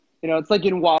It's like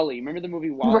in Wall-E. Remember the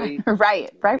movie Wall-E? Right.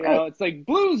 It's like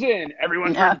blue's in,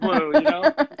 everyone Yeah. turns blue,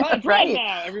 Oh, it's red Right.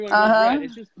 now, everyone goes red.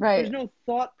 It's just, Right. there's no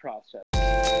thought process.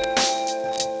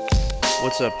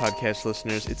 What's up, podcast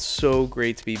listeners? It's so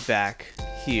great to be back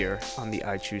here on the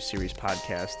I Choose Series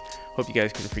podcast. Hope you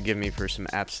guys can forgive me for some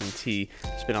absentee.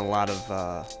 There's been a lot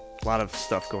of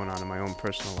stuff going on in my own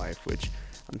personal life, which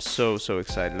I'm so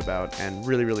excited about, and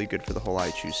really, really good for the whole I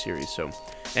Choose series. So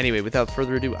anyway, without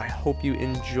further ado, I hope you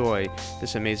enjoy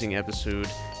this amazing episode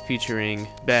featuring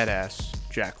badass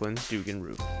Jaclyn Dugan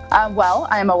Roof. Well,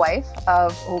 I'm a wife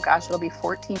of, it'll be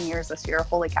 14 years this year.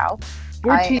 Holy cow.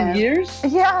 14 years?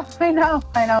 Yeah, I know.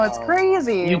 It's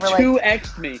crazy. You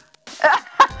 2x'd me.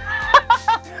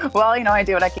 Well, I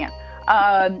do what I can.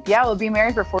 We'll be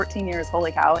married for 14 years.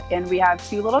 Holy cow. And we have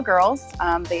 2 little girls.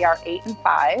 They are 8 and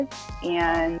 5.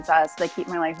 And so they keep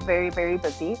my life very, very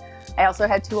busy. I also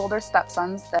had 2 older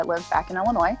stepsons that live back in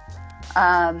Illinois.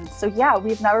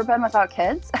 We've never been without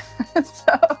kids.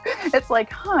 So it's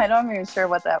like, I'm not even sure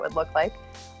what that would look like.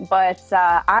 But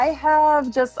I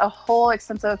have just a whole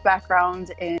extensive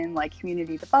background in like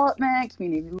community development,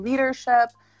 community leadership.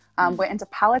 Went into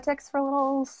politics for a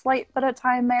little slight bit of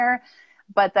time there.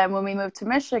 But then when we moved to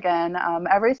Michigan,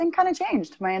 everything kind of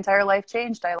changed. My entire life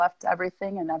changed. I left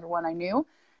everything and everyone I knew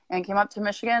and came up to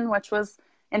Michigan, which was,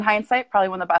 in hindsight, probably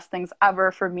one of the best things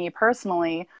ever for me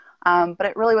personally. But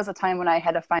it really was a time when I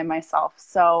had to find myself.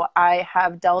 So I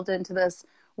have delved into this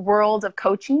world of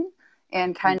coaching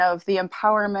and kind of the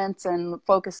empowerment and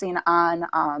focusing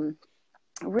on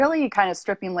really kind of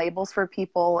stripping labels for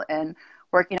people and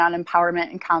working on empowerment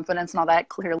and confidence and all that.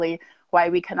 Clearly why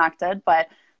we connected, but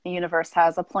the universe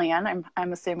has a plan,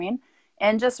 I'm assuming,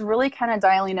 and just really kind of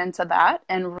dialing into that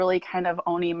and really kind of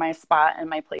owning my spot and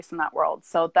my place in that world.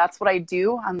 So that's what I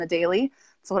do on the daily.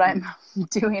 So what I'm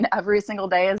doing every single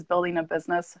day is building a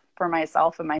business for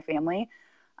myself and my family.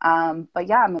 I'm a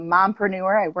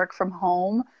mompreneur. I work from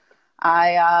home.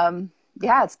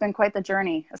 It's been quite the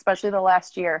journey, especially the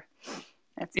last year.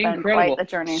 It's incredible. Been quite the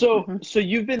journey. So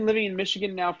you've been living in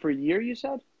Michigan now for a year, you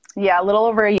said? Yeah, a little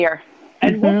over a year.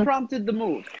 And what prompted the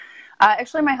move?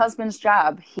 Actually, my husband's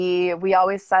job. We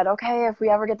always said, okay, if we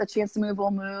ever get the chance to move, we'll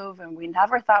move. And we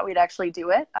never thought we'd actually do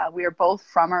it. We were both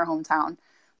from our hometown.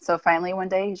 So finally one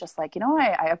day he's just like,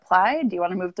 I applied. Do you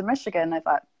want to move to Michigan? I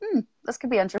thought, this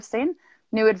could be interesting.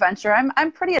 New adventure.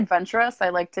 I'm pretty adventurous. I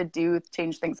like to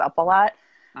change things up a lot.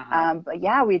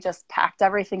 We just packed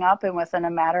everything up, and within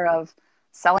a matter of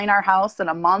selling our house in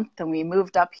a month, and we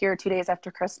moved up here 2 days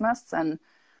after Christmas and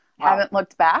haven't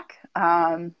looked back.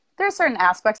 There's certain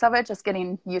aspects of it, just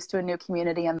getting used to a new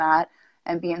community and that,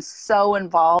 and being so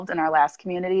involved in our last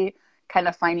community, kind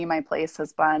of finding my place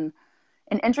has been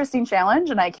an interesting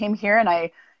challenge. And I came here and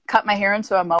I cut my hair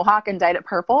into a mohawk and dyed it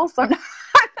purple. So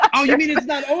You mean it's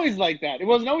not always like that? It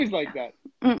wasn't always like that.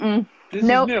 Nope, is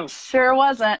new. Sure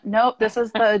wasn't. Nope, this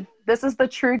is the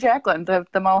true Jaclyn,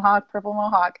 the mohawk, purple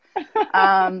mohawk.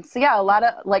 A lot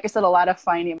of, like I said, a lot of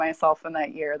finding myself in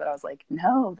that year that I was like,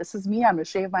 no, this is me. I'm gonna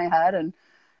shave my head and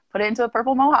put it into a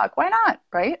purple mohawk. Why not?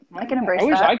 Right? I can embrace that. I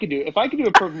wish I could do it. If I could do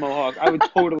a purple mohawk, I would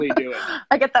totally do it.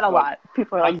 I get that a lot.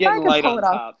 People are like, I'm getting light on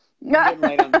top.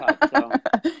 So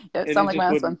it sounds like my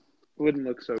husband. Wouldn't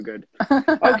look so good.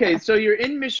 Okay, so you're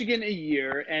in Michigan a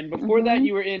year, and before that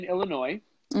you were in Illinois.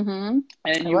 And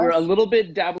you were a little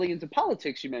bit dabbling into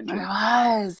politics, you mentioned.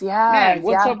 I was, yeah. Man,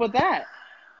 what's up with that?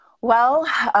 Well,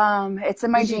 it's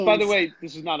in my genes. By the way,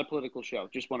 this is not a political show.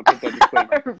 Just want to put that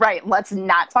disclaimer. Right. Let's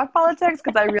not talk politics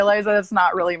because I realize that it's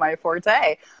not really my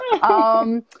forte.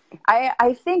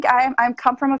 I think I'm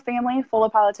come from a family full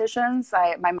of politicians.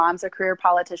 My mom's a career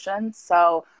politician,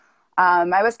 so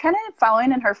I was kind of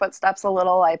following in her footsteps a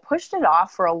little. I pushed it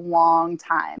off for a long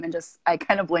time and I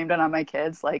kind of blamed it on my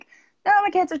kids. Like, no,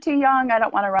 my kids are too young. I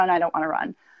don't want to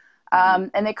run.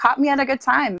 And they caught me at a good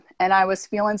time, and I was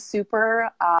feeling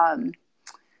super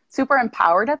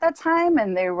empowered at that time.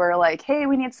 And they were like, hey,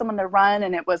 we need someone to run.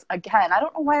 And it was, again, I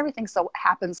don't know why everything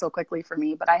happened so quickly for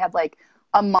me, but I had like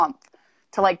a month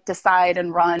to decide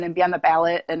and run and be on the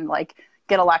ballot and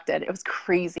get elected. It was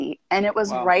crazy. And it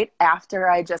was right after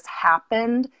I just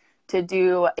happened to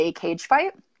do a cage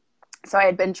fight. So I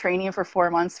had been training for 4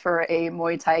 months for a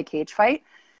Muay Thai cage fight.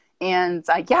 And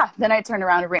then I turned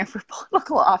around and ran for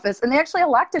political office, and they actually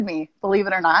elected me, believe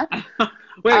it or not.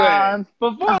 Wait.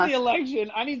 Before the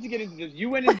election, I need to get into this. You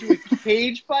went into a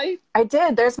cage fight? I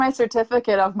did. There's my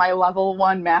certificate of my level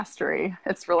 1 mastery.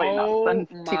 It's really nothing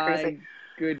too crazy. Oh, my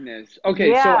goodness.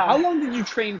 Okay, so how long did you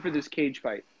train for this cage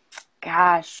fight?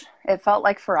 Gosh, it felt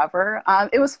like forever.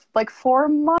 It was like 4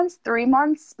 months, 3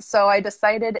 months. So I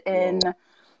decided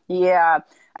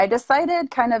I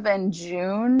decided kind of in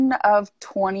June of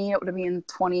it would have been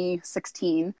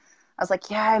 2016. I was like,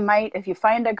 yeah, I might if you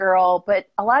find a girl. But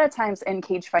a lot of times in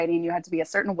cage fighting, you had to be a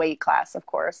certain weight class, of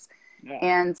course. Yeah.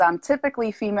 And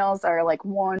typically females are like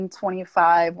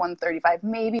 125, 135,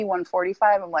 maybe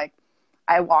 145. I'm like,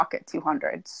 I walk at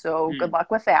 200. So good luck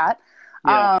with that.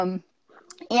 Yeah.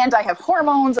 And I have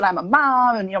hormones and I'm a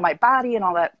mom and, my body and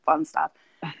all that fun stuff.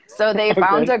 So they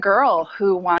found a girl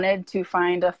who wanted to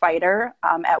find a fighter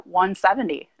at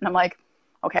 170. And I'm like,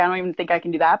 okay, I don't even think I can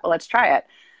do that, but let's try it.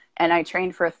 And I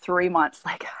trained for 3 months,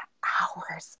 like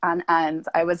hours on end.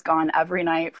 I was gone every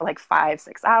night for like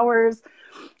 5-6 hours.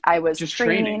 I was just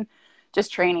training,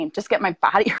 just get my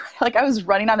body like I was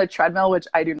running on a treadmill, which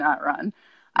I do not run.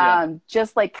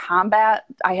 Just like combat,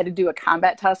 I had to do a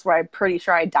combat test where I'm pretty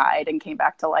sure I died and came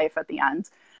back to life at the end.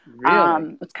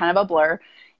 Really? It's kind of a blur.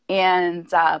 And,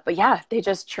 but yeah, they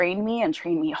just trained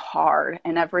me hard.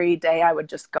 And every day I would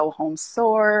just go home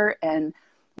sore and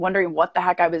wondering what the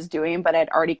heck I was doing, but I'd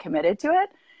already committed to it.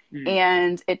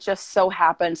 And it just so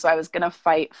happened. So I was going to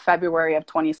fight February of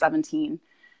 2017.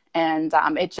 And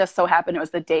it just so happened it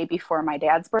was the day before my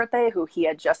dad's birthday, who he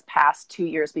had just passed 2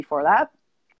 years before that.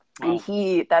 Wow.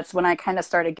 And that's when I kind of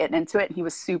started getting into it. And he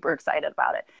was super excited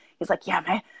about it. He's like,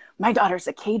 yeah, my daughter's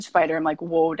a cage fighter. I'm like,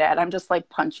 whoa, Dad, I'm just like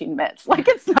punching mitts. Like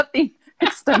it's nothing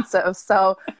extensive.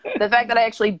 So the fact that I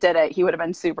actually did it, he would have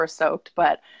been super stoked.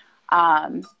 But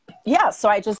yeah, so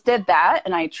I just did that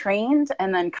and I trained.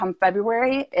 And then come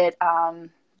February,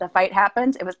 the fight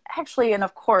happened. It was actually, and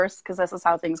of course, because this is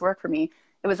how things work for me,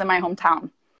 it was in my hometown.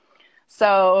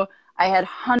 So I had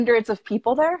hundreds of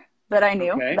people there that I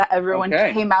knew, that everyone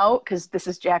came out because this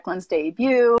is Jaclyn's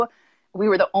debut. We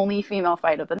were the only female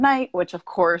fight of the night, which of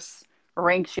course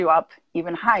ranks you up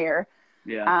even higher.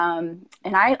 Yeah.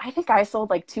 And I think I sold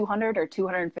like 200 or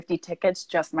 250 tickets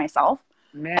just myself.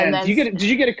 Man, and then, did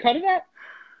you get a cut of that?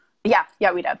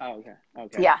 Yeah, we did. Oh,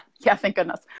 okay. Yeah, thank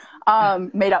goodness.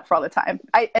 Made up for all the time.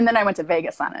 And then I went to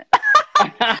Vegas on it.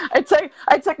 I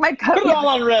took my cut. Put it all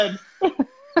on red.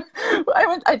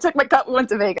 I took my cut. We went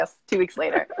to Vegas 2 weeks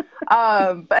later.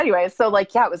 But anyway, so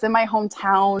like, yeah, it was in my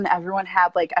hometown. Everyone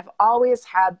had I've always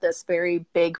had this very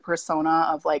big persona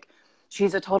of like,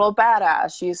 she's a total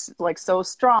badass. She's like so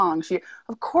strong.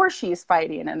 Of course she's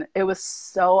fighting. And it was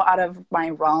so out of my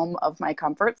realm of my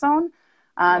comfort zone.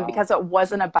 Because it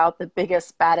wasn't about the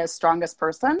biggest, baddest, strongest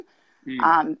person.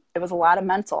 It was a lot of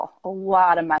mental.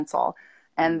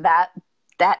 And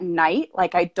that night,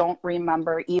 like, I don't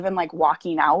remember even like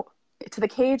walking out to the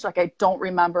cage. Like, I don't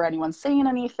remember anyone saying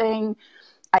anything.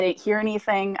 I didn't hear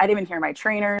anything. I didn't even hear my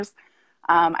trainers.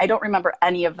 I don't remember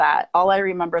any of that. All I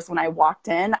remember is when I walked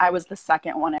in, I was the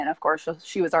second one in. Of course,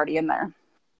 she was already in there.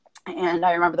 And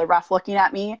I remember the ref looking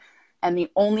at me, and the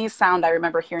only sound I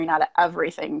remember hearing out of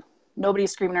everything, nobody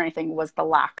screaming or anything, was the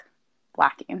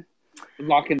locking.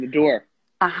 Locking the door.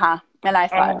 Uh-huh. And I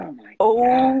thought,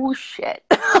 oh shit.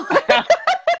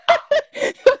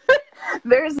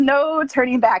 There's no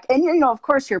turning back. And, of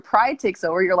course, your pride takes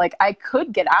over. You're like, I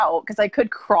could get out because I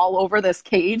could crawl over this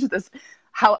cage. Is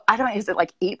it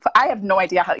like 8 foot? I have no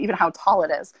idea how tall it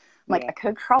is. I'm like, I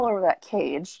could crawl over that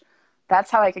cage.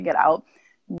 That's how I could get out.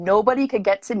 Nobody could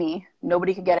get to me.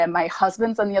 Nobody could get in. My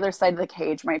husband's on the other side of the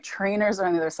cage. My trainers are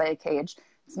on the other side of the cage.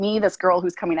 It's me, this girl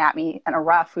who's coming at me, and a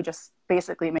ref who just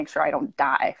basically makes sure I don't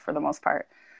die for the most part.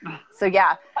 So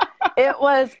yeah, it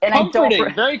was, and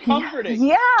comforting, very comforting.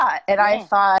 Yeah. And I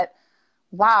thought,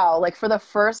 wow, like for the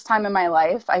first time in my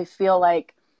life, I feel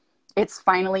like it's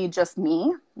finally just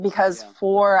me, because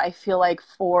I feel like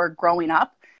for growing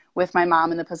up with my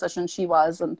mom in the position she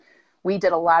was, and we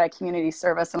did a lot of community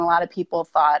service, and a lot of people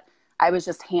thought I was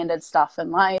just handed stuff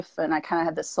in life, and I kind of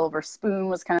had this silver spoon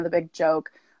was kind of the big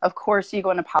joke. Of course you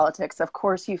go into politics. Of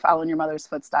course you follow in your mother's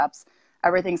footsteps.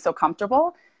 Everything's so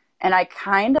comfortable. And I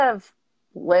kind of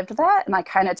lived that, and I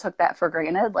kind of took that for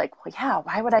granted. Like, well, yeah,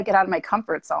 why would I get out of my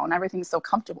comfort zone? Everything's so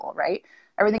comfortable, right?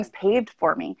 Everything's paved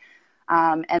for me.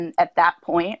 And at that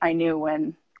point, I knew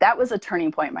when that was a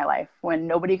turning point in my life, when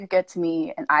nobody could get to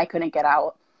me and I couldn't get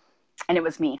out, and it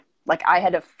was me. Like, I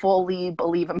had to fully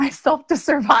believe in myself to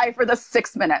survive for the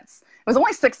 6 minutes. It was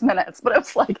only 6 minutes, but it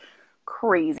was like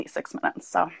crazy 6 minutes.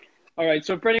 So, all right.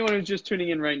 So for anyone who's just tuning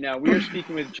in right now, we are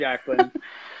speaking with Jaclyn,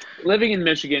 living in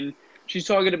Michigan. She's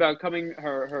talking about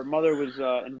her mother was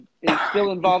is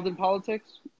still involved in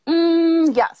politics?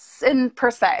 Yes, in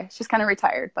per se. She's kind of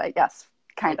retired, but yes,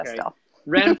 kind of still.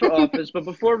 Ran for office, but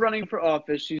before running for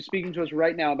office, she's speaking to us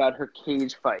right now about her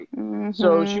cage fight.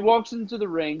 So she walks into the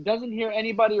ring, doesn't hear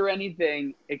anybody or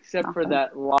anything except for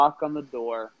that lock on the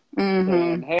door.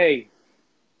 And hey,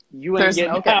 you ain't There's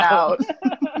getting no getting out.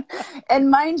 And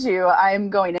mind you, I'm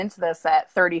going into this at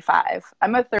 35.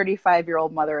 I'm a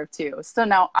 35-year-old mother of two. So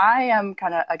now I am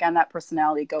kind of, again, that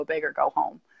personality, go big or go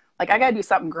home. Like, I got to do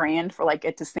something grand for, like,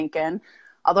 it to sink in.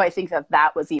 Although I think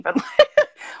that was even,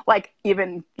 like,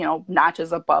 even,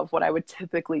 notches above what I would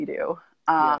typically do.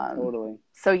 Yeah, totally.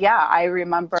 So, yeah, I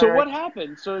remember. So what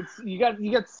happened? So it's you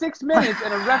got 6 minutes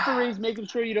and a referee's making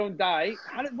sure you don't die.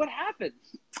 What happens?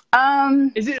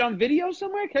 Is it on video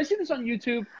somewhere? Can I see this on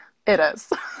YouTube? It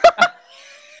is.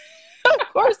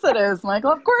 Of course it is,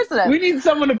 Michael. Of course it is. We need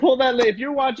someone to pull that. If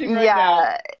you're watching right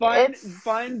now,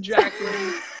 find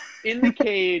Jaclyn in the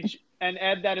cage and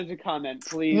add that as a comment,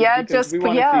 please. Yeah, we want to see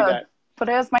that. Put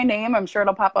it as my name. I'm sure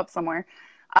it'll pop up somewhere.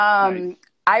 Nice.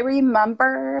 I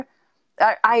remember.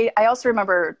 I also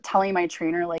remember telling my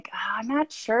trainer, like, I'm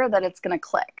not sure that it's gonna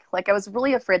click. Like, I was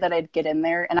really afraid that I'd get in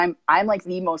there, and I'm like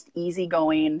the most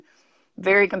easygoing,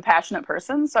 very compassionate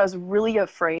person. So I was really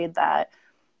afraid that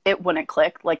it wouldn't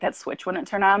click, like that switch wouldn't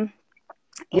turn on.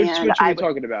 Which switch are you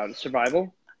talking about?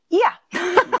 Survival? Yeah.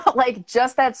 Like,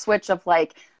 just that switch of,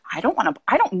 like, I don't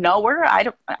know her.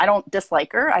 I don't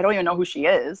dislike her. I don't even know who she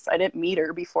is. I didn't meet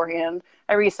her beforehand.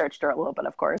 I researched her a little bit,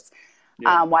 of course.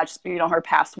 Yeah. Watched, her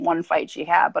past one fight she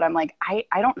had, but I'm like, I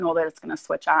don't know that it's going to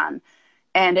switch on.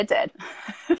 And it did.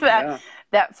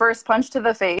 That first punch to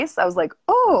the face, I was like,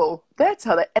 oh, that's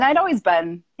how that, and I'd always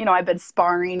been, I've been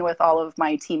sparring with all of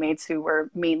my teammates who were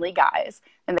mainly guys,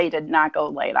 and they did not go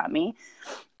light on me.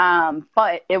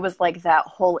 But it was like that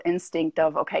whole instinct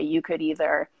of, okay, you could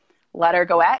either let her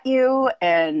go at you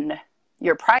and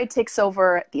your pride takes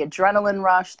over, the adrenaline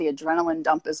rush, the adrenaline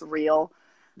dump is real.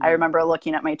 I remember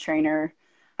looking at my trainer,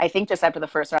 I think just after the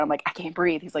first round, I'm like, I can't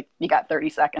breathe. He's like, you got 30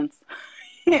 seconds.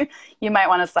 You might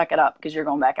want to suck it up because you're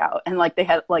going back out. And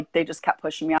they just kept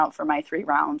pushing me out for my 3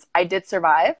 rounds. I did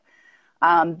survive.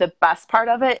 The best part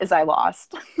of it is I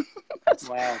lost.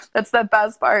 Wow. That's the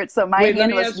best part. So let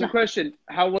me ask you a question.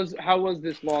 How was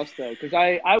this loss though? Because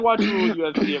I watch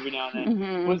UFC every now and then.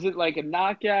 Mm-hmm. Was it like a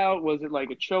knockout? Was it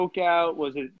like a chokeout?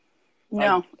 Was it?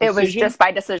 No, it was just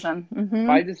by decision. Mm-hmm.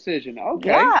 By decision. Okay.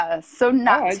 Yeah. So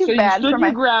not too bad. You stood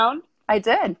your ground. I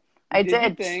did. I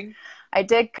did. Your thing. I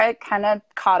did kind of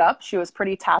caught up. She was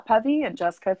pretty top heavy. And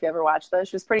Jessica, if you ever watched this,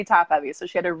 she was pretty top heavy. So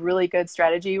she had a really good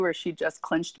strategy where she just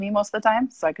clinched me most of the time.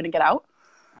 So I couldn't get out.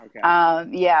 Okay.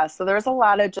 Yeah. So there was a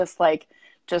lot of just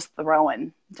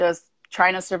throwing, just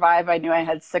trying to survive. I knew I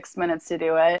had 6 minutes to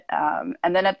do it.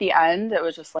 And then at the end, it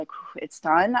was just like, it's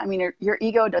done. I mean, your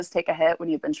ego does take a hit when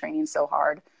you've been training so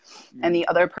hard and the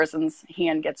other person's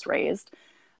hand gets raised.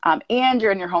 And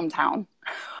you're in your hometown.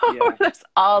 Yeah. There's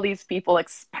all these people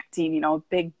expecting,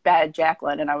 big bad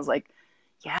Jaclyn. And I was like,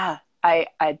 yeah,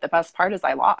 the best part is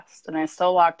I lost. And I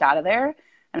still walked out of there.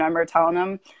 And I remember telling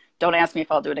them, don't ask me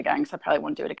if I'll do it again, because I probably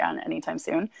won't do it again anytime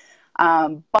soon.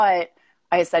 But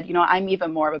I said, I'm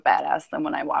even more of a badass than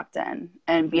when I walked in.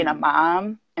 And being a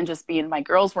mom and just my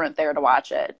girls weren't there to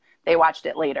watch it. They watched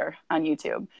it later on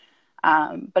YouTube.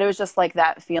 But it was just like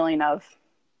that feeling of,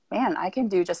 man, I can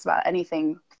do just about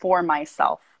anything for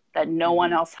myself, that no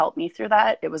one else helped me through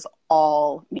that. It was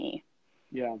all me.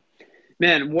 Yeah.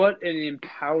 Man, what an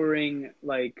empowering,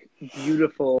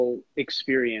 beautiful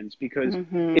experience, because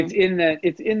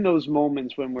it's in those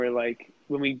moments when we're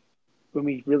when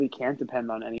we really can't depend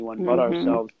on anyone but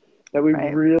ourselves, that we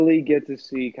really get to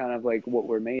see kind of what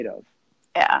we're made of.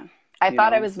 Yeah. I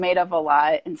thought I was made of a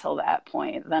lot until that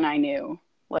point. Then I knew,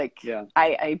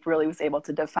 I really was able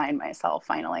to define myself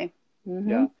finally. Mm-hmm.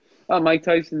 Yeah. Mike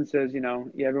Tyson says,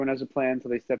 everyone has a plan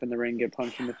until they step in the ring and get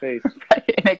punched in the face.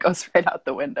 Right, and it goes right out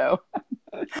the window.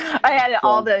 I had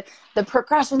all the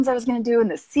progressions I was going to do in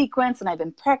the sequence, and I've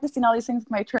been practicing all these things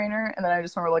with my trainer, and then I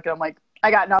just remember looking at him like,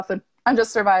 I got nothing. I'm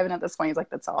just surviving at this point. He's like,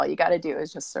 that's all you got to do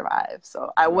is just survive.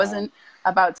 So I wasn't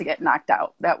about to get knocked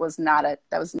out. That was not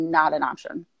an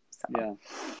option. So. Yeah.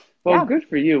 Well, good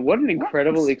for you. What an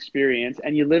incredible experience.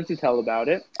 And you lived to tell about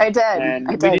it. I did. And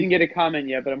we didn't get a comment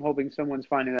yet, but I'm hoping someone's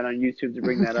finding that on YouTube to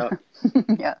bring that up.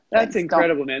 Yeah. That's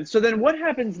incredible, man. So then what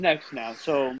happens next now?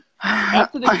 So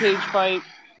after the cage fight,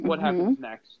 what happens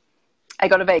next? I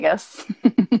go to Vegas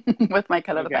with my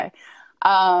cut of the pay.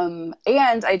 And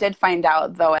I did find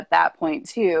out, though, at that point,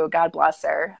 too, God bless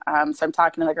her. So I'm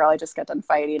talking to the girl I just got done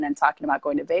fighting and talking about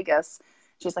going to Vegas.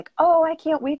 She's like, oh, I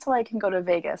can't wait till I can go to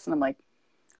Vegas. And I'm like,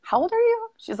 how old are you?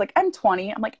 She's like, I'm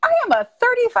 20. I'm like, I am a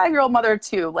 35-year-old mother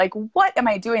too. Like, what am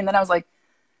I doing? Then I was like,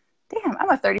 damn,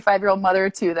 I'm a 35-year-old mother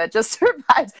too that just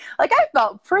survived. Like, I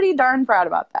felt pretty darn proud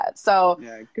about that. So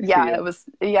it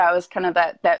was kind of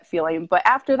that feeling. But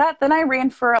after that, then I ran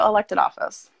for elected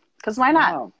office. Because why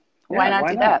not? Wow. Why not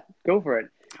do that? Go for it.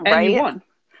 And you won.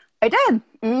 I did.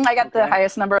 I got the Okay.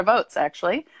 highest number of votes,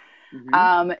 actually.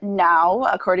 Now,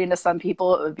 according to some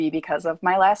people, it would be because of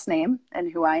my last name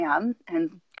and who I am,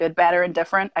 and good, bad, or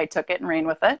indifferent, I took it and ran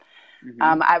with it.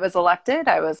 I was elected.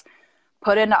 I was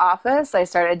put into office. I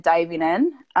started diving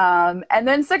in. And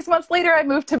then 6 months later, I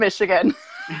moved to Michigan.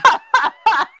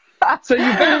 So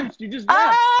you bounced. You just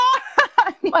left.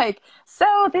 I'm like,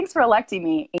 so thanks for electing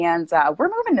me. And we're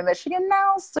moving to Michigan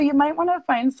now, so you might want to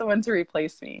find someone to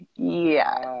replace me.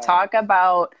 Yeah. Talk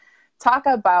about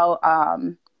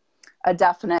a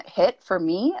definite hit for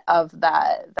me of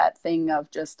that thing of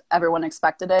just everyone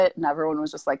expected it and everyone was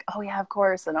just like, oh yeah, of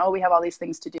course, and oh, we have all these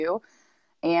things to do.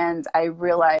 And I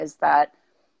realized that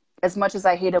as much as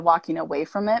I hated walking away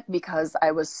from it because I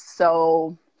was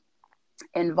so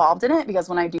involved in it, because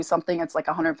when I do something, it's like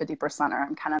 150%, or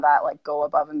I'm kind of that like go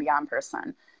above and beyond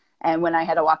person. And when I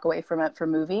had to walk away from it for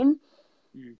moving,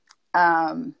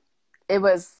 it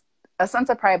was a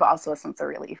sense of pride, but also a sense of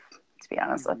relief, to be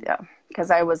honest with you. Because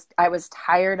I was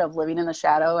tired of living in the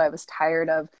shadow. I was tired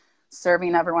of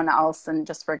serving everyone else and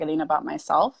just forgetting about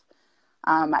myself.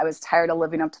 I was tired of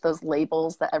living up to those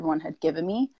labels that everyone had given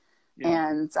me.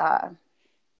 And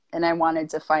I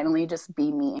wanted to finally just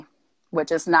be me,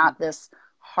 which is not this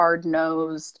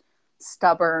hard-nosed,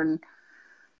 stubborn,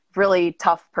 really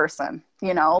tough person,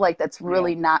 like that's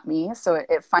really not me. So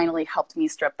it finally helped me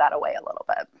strip that away a little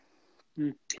bit.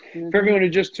 For everyone who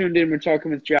just tuned in, we're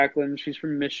talking with Jaclyn. She's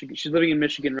from Michigan. She's living in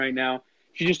Michigan right now.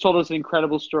 She just told us an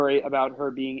incredible story about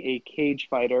her being a cage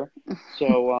fighter.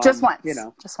 So just once,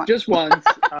 just once.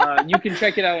 You can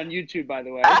check it out on YouTube, by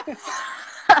the way.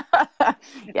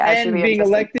 And being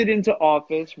elected into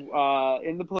office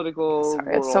in the political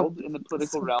world, in the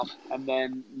political realm, and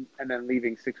then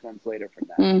leaving 6 months later from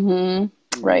that.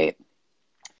 Right.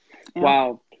 Yeah.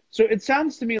 Wow. So it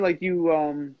sounds to me like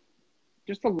you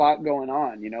just a lot going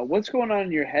on. What's going on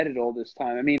in your head at all this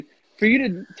time? I mean, for you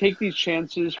to take these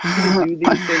chances, for you to do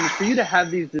these things, for you to have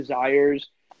these desires,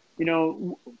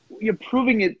 you're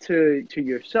proving it to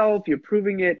yourself. You're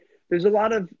proving it. There's a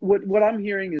lot of what I'm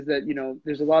hearing is that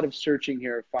there's a lot of searching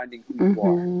here of finding who you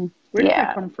are. Where did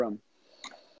that come from?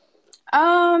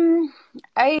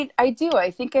 I do.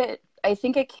 I think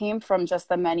it came from just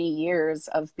the many years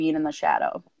of being in the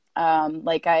shadow.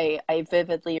 Like I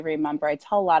vividly remember, I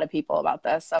tell a lot of people about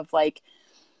this, of like,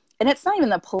 and it's not even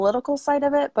the political side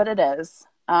of it, but it is.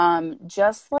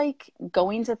 Just like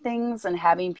going to things and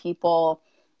having people.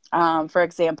 For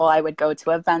example, I would go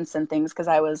to events and things because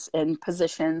I was in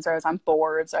positions, or I was on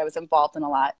boards, or I was involved in a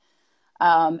lot.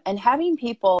 And having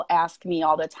people ask me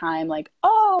all the time, like,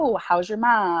 oh, how's your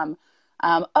mom?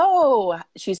 Oh,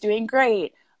 she's doing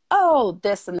great. Oh,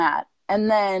 this and that. And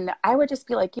then I would just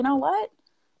be like, you know what?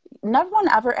 No one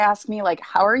ever asked me, like,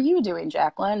 how are you doing,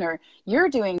 Jaclyn? Or you're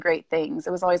doing great things.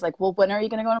 It was always like, well, when are you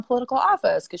going to go into political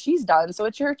office? Because she's done, so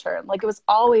it's your turn. Like, it was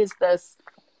always this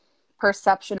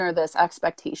perception or this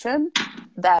expectation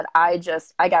that I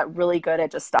got really good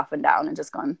at just stuffing down and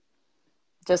just going,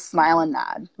 just smile and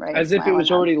nod, right? As if it was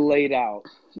already laid out.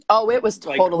 Oh, it was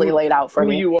totally laid out for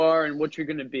me. Who you are and what you're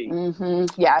going to be.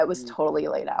 Yeah, it was totally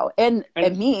laid out. And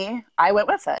me, I went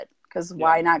with it, because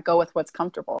why not go with what's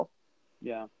comfortable?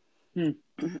 Yeah.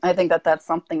 I think that's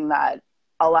something that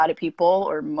a lot of people,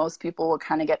 or most people, will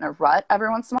kind of get in a rut every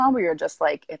once in a while, where you're just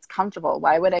like, it's comfortable.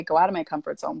 Why would I go out of my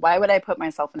comfort zone? Why would I put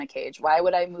myself in a cage? Why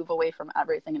would I move away from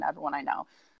everything and everyone I know?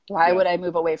 Why would I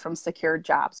move away from secure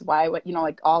jobs? Why would,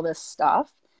 like all this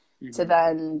stuff to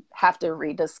then have to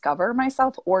rediscover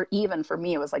myself? Or even for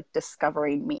me, it was like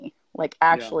discovering me, like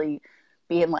actually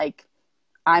being like,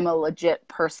 I'm a legit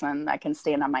person that can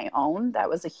stand on my own. That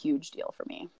was a huge deal for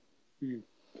me.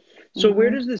 So where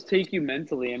does this take you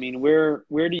mentally? I mean, where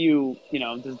do you,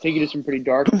 does it take you to some pretty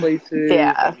dark places?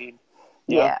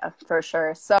 Yeah, for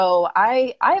sure. So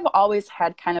I've always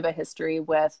had kind of a history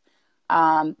with,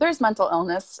 there's mental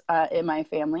illness in my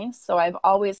family. So I've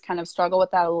always kind of struggled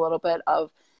with that a little bit,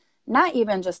 of not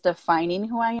even just defining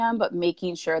who I am, but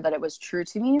making sure that it was true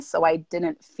to me. So I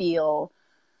didn't feel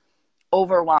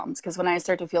overwhelmed, because when I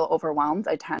start to feel overwhelmed,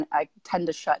 I tend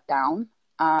to shut down.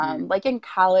 Like in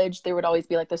college, there would always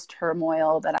be like this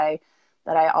turmoil that I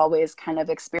always kind of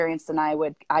experienced. And I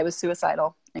was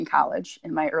suicidal in college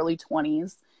in my early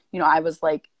 20s. I was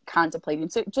like contemplating.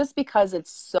 So just because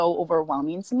it's so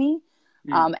overwhelming to me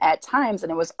at times.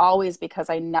 And it was always because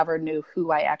I never knew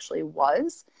who I actually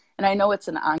was. And I know it's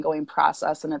an ongoing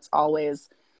process, and it's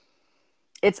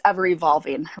ever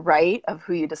evolving, right? Of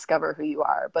who you discover who you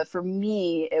are. But for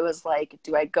me, it was like,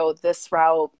 do I go this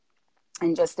route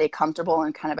and just stay comfortable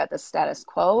and kind of at the status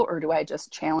quo, or do I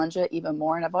just challenge it even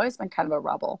more? And I've always been kind of a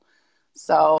rebel.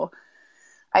 So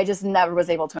I just never was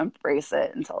able to embrace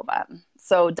it until then.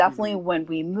 So definitely Mm-hmm. when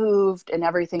we moved and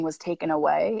everything was taken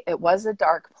away, it was a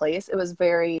dark place. It was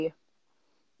very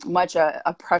much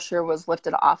a pressure was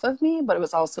lifted off of me, but it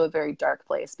was also a very dark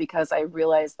place because I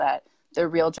realized that the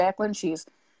real Jaclyn, she's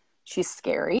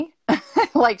scary.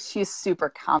 Like she's super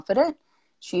confident.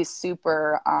 She's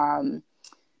super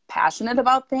passionate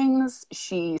about things.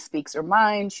 She speaks her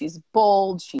mind. She's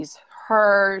bold. She's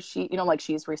her. She, like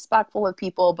she's respectful of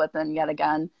people, but then yet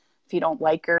again, if you don't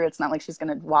like her, it's not like she's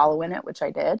going to wallow in it, which I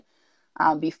did.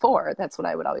 Before, that's what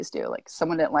I would always do. Like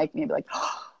someone didn't like me, I'd be like,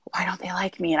 oh, why don't they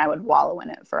like me? And I would wallow in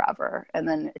it forever. And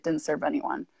then it didn't serve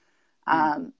anyone.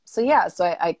 So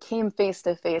I came face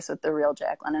to face with the real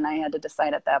Jaclyn, and I had to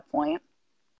decide at that point,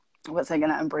 was I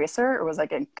going to embrace her, or was I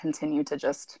going to continue to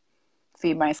just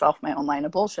feed myself my own line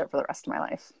of bullshit for the rest of my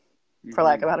life, for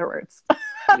lack of better words.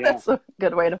 Yeah. That's a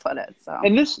good way to put it. So,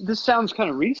 and this sounds kind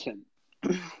of recent.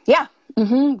 Yeah.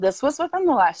 This was within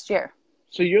the last year.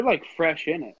 So you're like fresh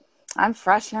in it. I'm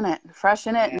fresh in it,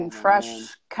 and fresh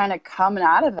kind of coming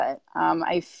out of it.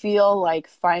 I feel like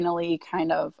finally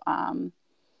kind of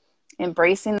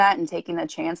embracing that and taking the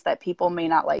chance that people may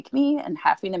not like me and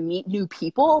having to meet new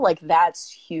people. Like that's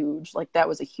huge. Like that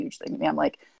was a huge thing to me. I'm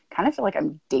like, kind of feel like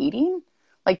I'm dating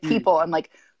like people. I'm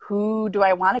like, who do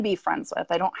I want to be friends with?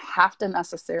 I don't have to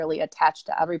necessarily attach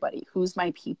to everybody. Who's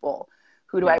my people?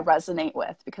 Who do I resonate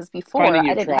with? Because before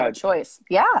I didn't have a choice.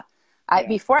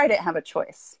 Before I didn't have a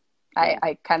choice.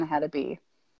 I kind of had to be,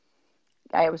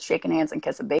 I was shaking hands and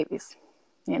kissing babies,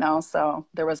 so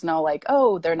there was no like,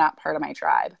 oh, they're not part of my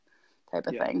tribe type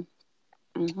of thing.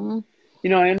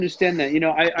 I understand that.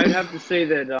 I'd have to say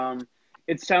that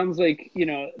it sounds like,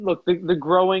 look, the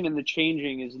growing and the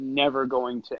changing is never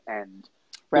going to end.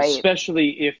 Right.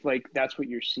 Especially if like that's what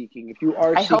you're seeking. If you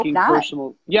are seeking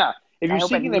personal, if you're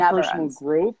seeking that personal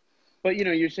growth, but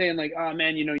you're saying like, oh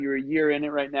man, you're a year in it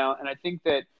right now, and I think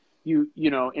that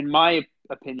in my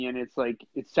opinion, it's like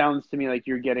it sounds to me like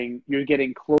you're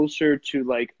getting closer to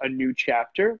like a new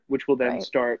chapter, which will then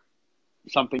start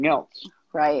something else.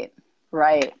 Right.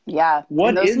 Yeah.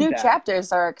 And those new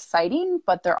chapters are exciting,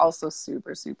 but they're also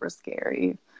super, super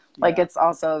scary. Like it's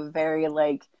also very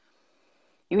like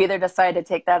you either decide to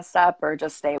take that step or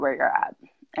just stay where you're at.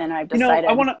 And I've decided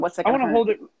I want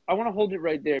to hold it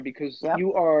right there because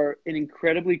you are an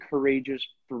incredibly courageous,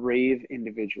 brave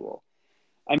individual.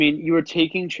 I mean, you are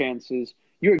taking chances.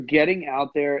 You're getting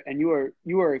out there and you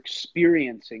are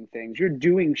experiencing things. You're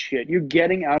doing shit. You're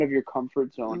getting out of your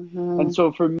comfort zone. And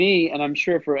so for me, and I'm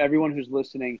sure for everyone who's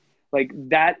listening, like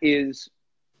that is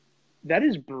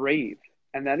brave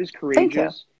and that is courageous. Thank you.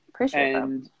 Appreciate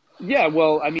that. Yeah,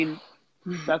 well, I mean,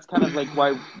 that's kind of like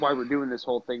why we're doing this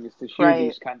whole thing is to hear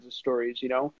these kinds of stories,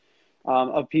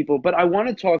 of people. But I want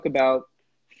to talk about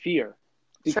fear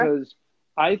because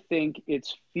I think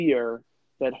it's fear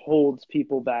that holds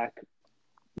people back.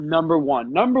 Number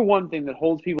one thing that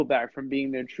holds people back from being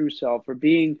their true self or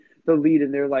being the lead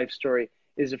in their life story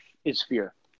is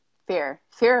fear. Fear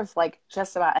of like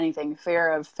just about anything.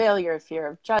 Fear of failure, fear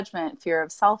of judgment, fear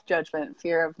of self-judgment,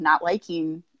 fear of not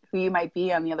liking who you might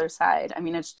be on the other side. I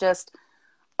mean, it's just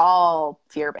all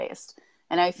fear-based.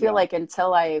 And I feel like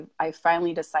until I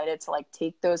finally decided to like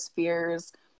take those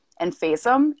fears and face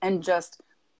them and just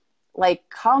like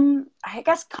come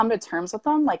to terms with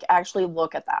them, like actually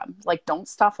look at them, like don't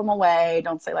stuff them away.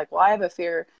 Don't say like, well, I have a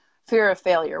fear of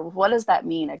failure. What does that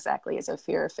mean exactly? Is it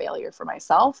fear of failure for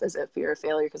myself? Is it fear of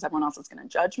failure because everyone else is going to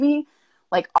judge me?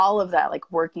 Like all of that,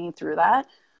 like working through that.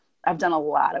 I've done a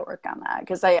lot of work on that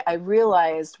because I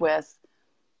realized with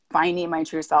finding my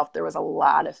true self, there was a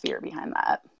lot of fear behind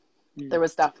that. There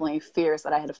was definitely fears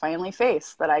that I had to finally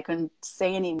face that I couldn't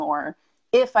say anymore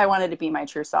if I wanted to be my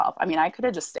true self. I mean, I could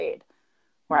have just stayed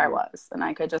where I was and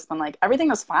I could just been like, everything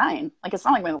was fine. Like, it's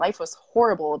not like my life was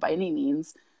horrible by any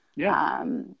means.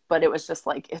 But it was just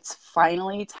like, it's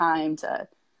finally time to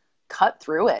cut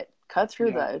through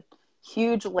the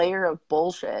huge layer of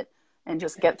bullshit and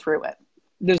just get through it.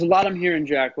 There's a lot I'm hearing,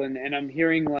 Jaclyn, and I'm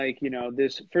hearing like,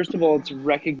 this, first of all, it's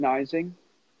recognizing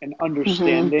and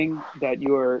understanding that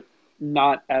you're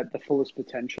not at the fullest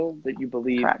potential that you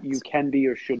believe you can be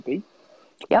or should be.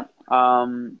 Yep.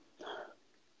 I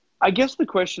guess the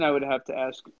question I would have to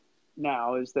ask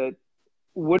now is that,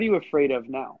 what are you afraid of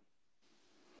now?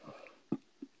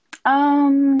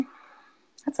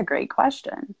 That's a great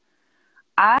question.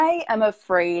 I am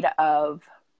afraid of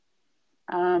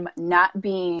not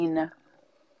being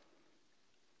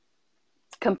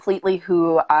completely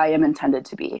who I am intended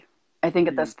to be. I think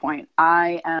at this point,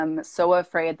 I am so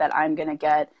afraid that I'm going to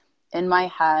get in my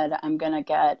head. I'm going to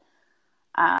get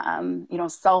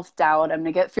self-doubt. I'm going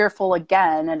to get fearful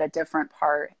again at a different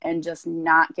part and just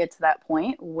not get to that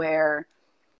point where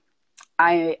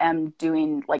I am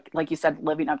doing, like you said,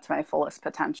 living up to my fullest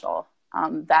potential.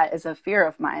 That is a fear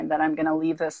of mine, that I'm going to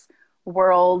leave this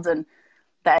world and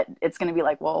that it's going to be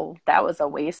like, well, that was a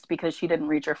waste because she didn't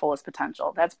reach her fullest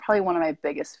potential. That's probably one of my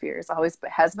biggest fears. Always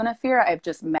has been a fear. I've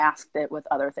just masked it with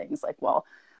other things like, well,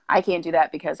 I can't do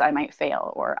that because I might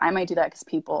fail, or I might do that because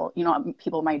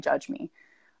people might judge me.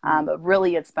 But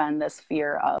really it's been this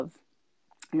fear of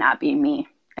not being me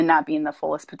and not being the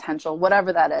fullest potential,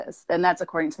 whatever that is. And that's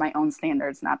according to my own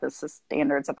standards, not the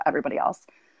standards of everybody else.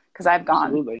 Because I've gone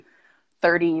Absolutely.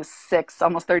 36,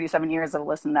 almost 37 years of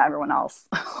listening to everyone else.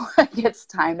 Like, it's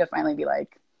time to finally be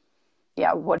like,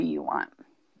 yeah, what do you want?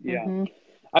 Yeah. Mm-hmm.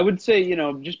 I would say,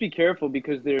 just be careful,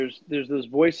 because there's those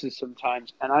voices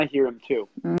sometimes, and I hear them too.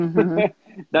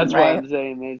 Mm-hmm. That's why I'm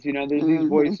saying this. There's these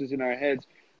voices in our heads.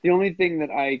 The only thing that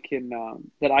I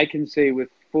can say with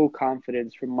full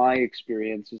confidence from my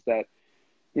experience is that,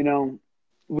 we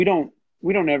don't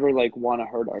ever want to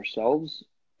hurt ourselves.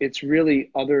 It's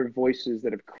really other voices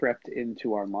that have crept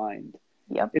into our mind.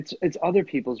 Yep. It's other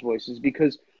people's voices,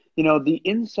 because the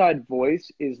inside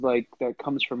voice is that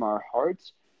comes from our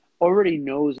hearts, already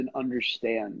knows and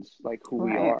understands who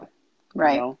we are.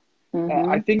 Right.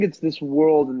 I think it's this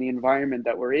world and the environment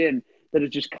that we're in that is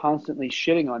just constantly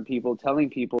shitting on people, telling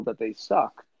people that they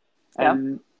suck.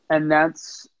 Yep. And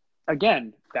that's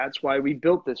why we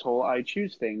built this whole I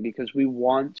Choose thing, because we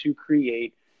want to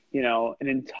create, an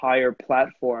entire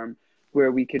platform where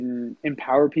we can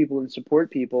empower people and support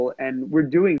people. And we're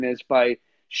doing this by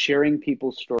sharing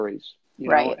people's stories,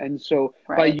 Right. And so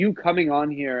by you coming on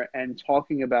here and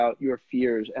talking about your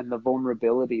fears and the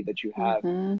vulnerability that you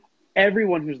have,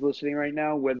 everyone who's listening right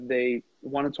now, whether they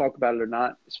want to talk about it or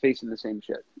not, is facing the same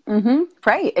shit.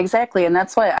 Right. Exactly. And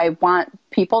that's why I want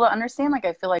people to understand.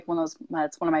 I feel like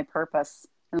that's one of my purpose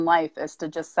in life, is to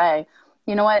just say,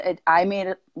 you know what, I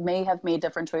may have made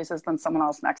different choices than someone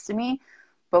else next to me,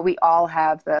 but we all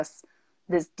have this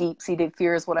deep-seated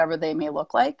fears, whatever they may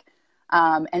look like.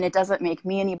 And it doesn't make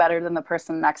me any better than the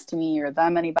person next to me, or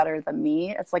them any better than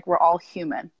me. It's like, we're all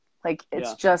human.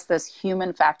 It's just this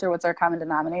human factor. What's our common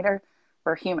denominator?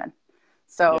 We're human.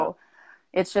 So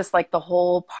it's just the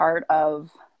whole part of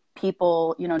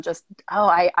people,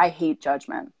 I hate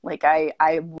judgment.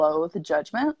 I loathe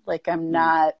judgment.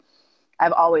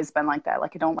 I've always been like that. I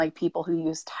don't like people who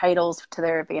use titles to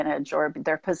their advantage, or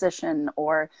their position,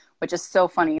 which is so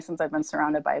funny since I've been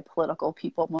surrounded by political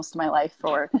people most of my life,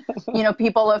 or,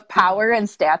 people of power and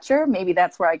stature. Maybe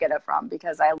that's where I get it from,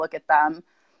 because I look at them.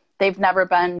 They've never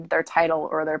been their title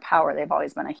or their power. They've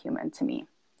always been a human to me.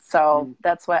 So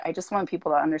that's what I just want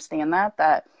people to understand,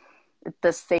 that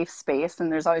this safe space,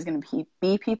 and there's always going to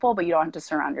be people, but you don't have to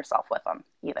surround yourself with them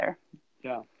either.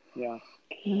 Yeah. Yeah.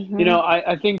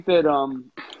 I think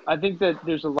that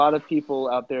there's a lot of people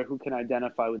out there who can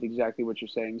identify with exactly what you're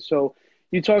saying. So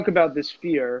you talk about this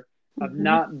fear of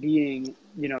not being,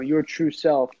 your true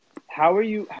self. How are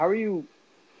you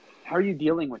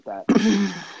dealing with that?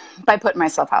 By putting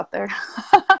myself out there.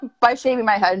 By shaving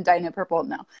my head and dyeing it purple.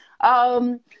 No.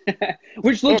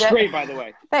 Which looks great, by the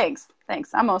way. Thanks.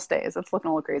 On most days. It's looking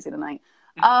a little crazy tonight.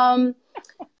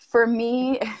 For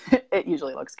me, it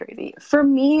usually looks crazy. For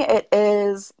me, it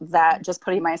is that just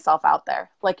putting myself out there,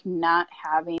 not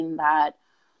having that,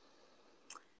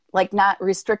 not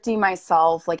restricting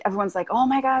myself. Everyone's like, oh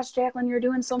my gosh, Jaclyn, you're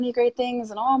doing so many great things.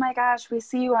 And oh my gosh, we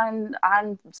see you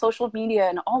on social media.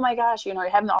 And oh my gosh, you're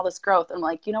having all this growth. And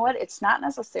you know what? It's not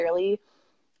necessarily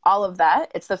all of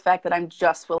that. It's the fact that I'm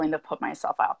just willing to put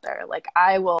myself out there.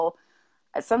 I will,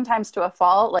 sometimes to a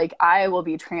fault, I will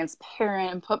be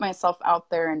transparent and put myself out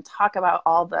there and talk about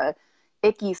all the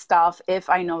icky stuff if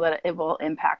I know that it will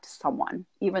impact someone,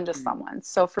 even just someone.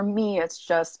 So for me, it's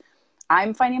just,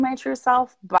 I'm finding my true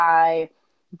self by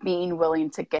being willing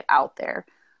to get out there,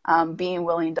 being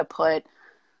willing to put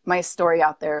my story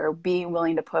out there, being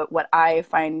willing to put what I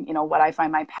find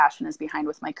my passion is behind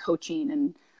with my coaching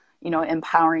and,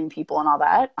 empowering people and all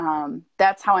that.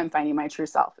 That's how I'm finding my true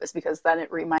self, is because then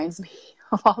it reminds me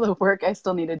of all the work I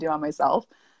still need to do on myself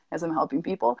as I'm helping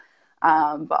people.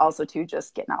 But also too,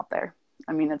 just getting out there.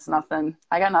 I mean, it's nothing,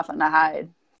 I got nothing to hide.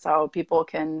 So people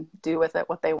can do with it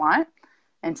what they want.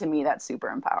 And to me, that's super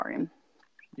empowering.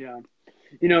 Yeah.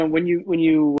 When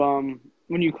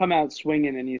you come out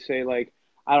swinging and you say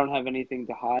I don't have anything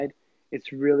to hide,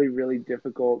 it's really, really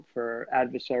difficult for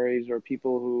adversaries or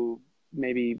people who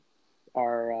maybe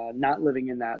are not living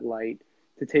in that light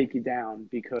to take you down,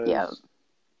 because it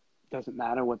doesn't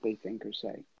matter what they think or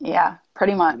say. Yeah,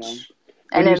 pretty much.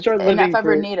 And you start living if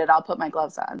ever needed, I'll put my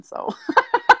gloves on. So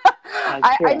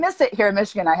that's cool. I miss it here in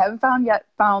Michigan. I haven't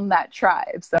found that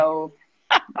tribe. So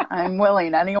I'm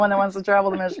willing. Anyone that wants to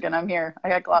travel to Michigan, I'm here. I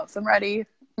got gloves. I'm ready.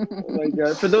 Oh my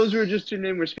God. For those who are just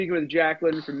tuning in, we're speaking with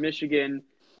Jaclyn from Michigan.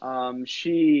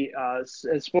 She has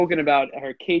spoken about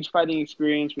her cage fighting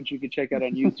experience, which you can check out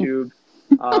on YouTube.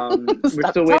 We're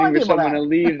still waiting for someone to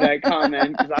leave that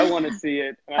comment because I want to see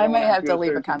it. I may have to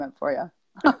leave a comment for you.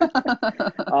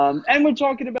 And we're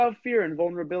talking about fear and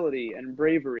vulnerability and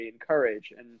bravery and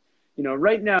courage. And, you know,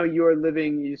 right now you're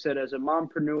living, you said, as a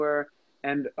mompreneur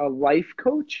and a life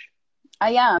coach.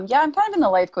 I am. Yeah, I'm kind of in the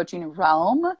life coaching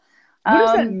realm. What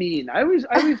does that mean? I always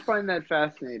find that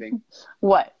fascinating.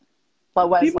 What?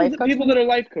 What is life coaching? People that are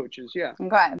life coaches, yeah.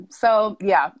 Okay. So,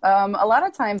 yeah, a lot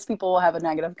of times people will have a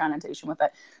negative connotation with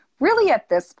it. Really, at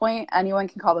this point, anyone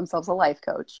can call themselves a life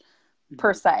coach,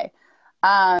 per se.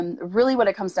 Really what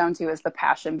it comes down to is the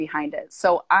passion behind it.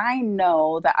 So I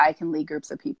know that I can lead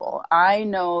groups of people. I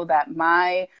know that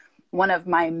one of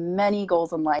my many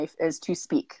goals in life is to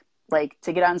speak, like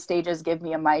to get on stages, give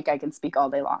me a mic, I can speak all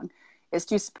day long, is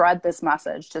to spread this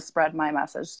message, to spread my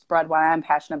message, spread what I'm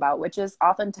passionate about, which is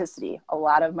authenticity. A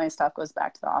lot of my stuff goes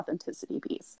back to the authenticity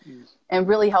piece and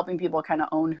really helping people kind of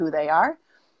own who they are.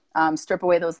 Strip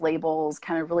away those labels,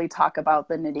 kind of really talk about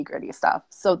the nitty gritty stuff.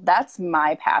 So that's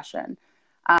my passion.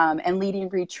 And leading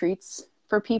retreats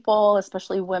for people,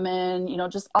 especially women, you know,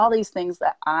 just all these things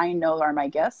that I know are my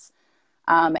gifts,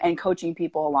 and coaching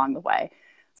people along the way.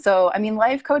 So, I mean,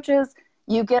 life coaches,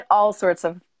 you get all sorts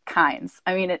of kinds.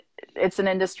 I mean, it's an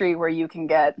industry where you can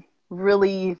get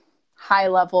really high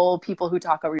level people who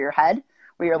talk over your head,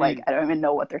 where you're like, I don't even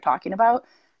know what they're talking about.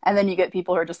 And then you get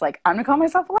people who are just like, I'm going to call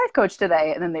myself a life coach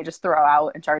today. And then they just throw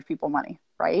out and charge people money,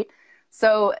 right?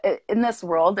 So in this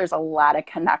world, there's a lot of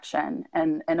connection,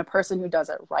 and a person who does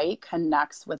it right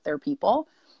connects with their people.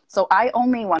 So I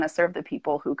only want to serve the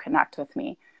people who connect with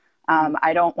me.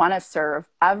 I don't want to serve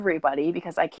everybody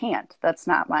because I can't. That's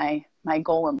not my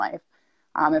goal in life.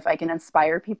 If I can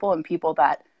inspire people and people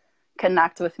that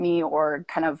connect with me or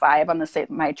kind of vibe on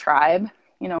my tribe,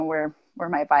 you know, where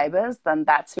my vibe is, then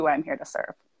that's who I'm here to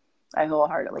serve. I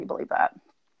wholeheartedly believe that.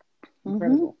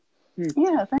 Incredible.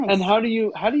 Yeah, thanks. And how do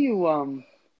you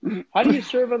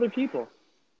serve other people?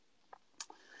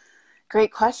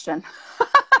 Great question.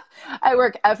 I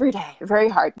work every day, very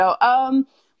hard. No,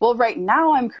 well, right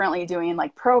now I'm currently doing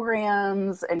like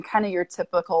programs and kind of your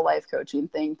typical life coaching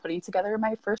thing, putting together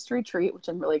my first retreat, which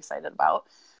I'm really excited about.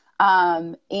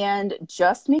 And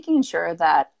just making sure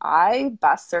that I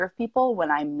best serve people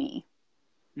when I'm me.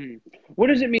 What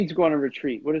does it mean to go on a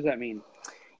retreat? What does that mean?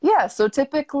 Yeah, so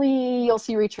typically you'll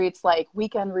see retreats like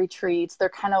weekend retreats. They're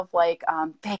kind of like,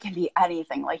 they can be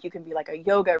anything. Like you can be like a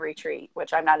yoga retreat,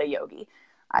 which I'm not a yogi.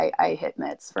 I hit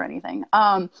mitts for anything.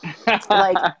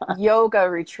 Like yoga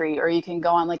retreat, or you can go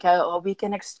on like a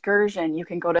weekend excursion. You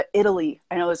can go to Italy.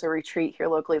 I know there's a retreat here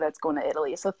locally that's going to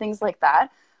Italy. So things like that,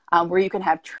 where you can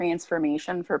have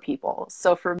transformation for people.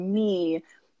 So for me,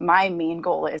 my main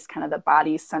goal is kind of the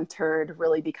body-centered,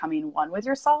 really becoming one with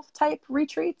yourself type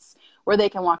retreats where they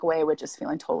can walk away with just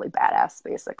feeling totally badass,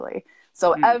 basically.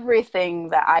 So everything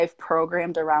that I've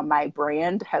programmed around my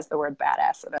brand has the word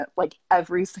badass in it, like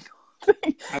every single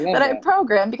thing that I've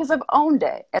programmed, because I've owned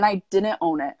it and I didn't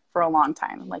own it for a long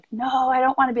time. I'm like, no, I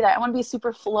don't want to be that. I want to be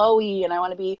super flowy and I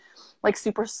want to be like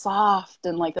super soft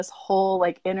and like this whole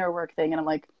like inner work thing. And I'm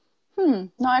like, no,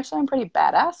 actually I'm pretty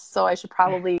badass. So I should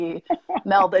probably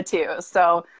meld the two.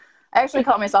 So I actually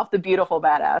call myself the beautiful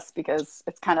badass because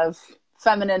it's kind of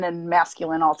feminine and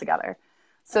masculine all together.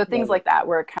 So things like that,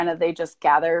 where kind of they just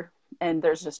gather and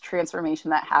there's just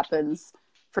transformation that happens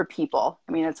for people.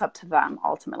 I mean, it's up to them.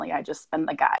 Ultimately, I just am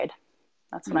the guide.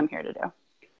 That's what I'm here to do.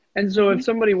 And so if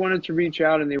somebody wanted to reach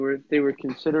out and they were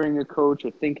considering a coach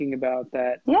or thinking about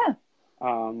that,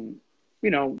 you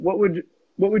know, what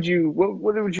would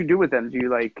you do with them?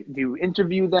 Do you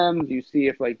interview them? Do you see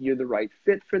if like you're the right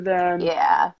fit for them?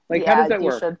 Yeah. Like, how does that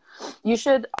work? You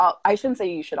should, I shouldn't say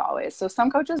you should always. So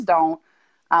some coaches don't.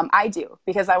 I do,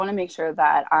 because I want to make sure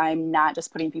that I'm not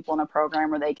just putting people in a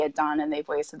program where they get done and they've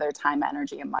wasted their time,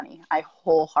 energy, and money. I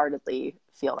wholeheartedly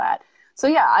feel that. So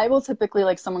yeah, I will typically,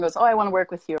 like someone goes, oh, I want to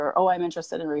work with you, or, oh, I'm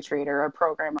interested in a retreat or a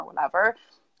program or whatever.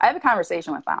 I have a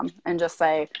conversation with them and just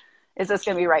say, is this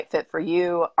going to be a right fit for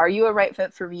you? Are you a right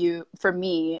fit for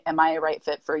me? Am I a right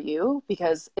fit for you?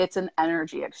 Because it's an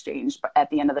energy exchange at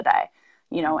the end of the day.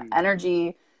 You know,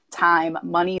 energy, time,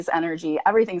 money's energy,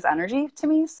 everything's energy to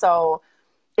me. So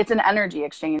it's an energy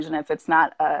exchange. And if it's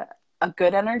not a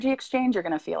good energy exchange, you're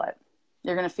going to feel it.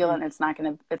 You're going to feel it, and it's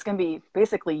going to be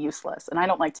basically useless. And I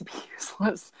don't like to be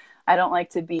useless. I don't like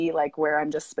to be like where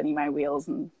I'm just spinning my wheels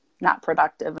and not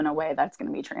productive in a way that's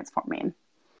going to be transforming.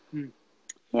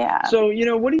 Yeah. So,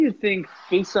 what do you think,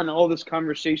 based on all this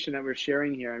conversation that we're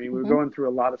sharing here? I mean, we're going through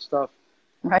a lot of stuff.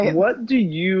 Right. What do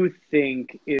you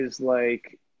think is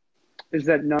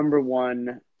that number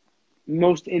one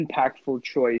most impactful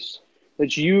choice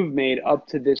that you've made up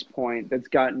to this point that's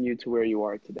gotten you to where you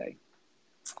are today?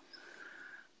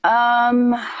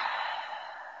 I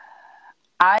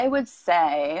would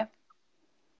say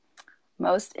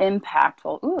most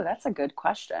impactful. Ooh, that's a good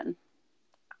question.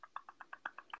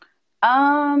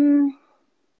 I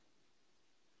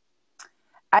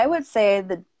would say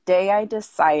the day I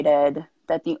decided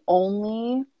that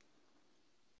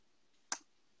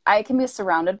I can be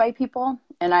surrounded by people,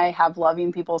 and I have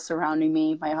loving people surrounding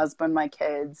me, my husband, my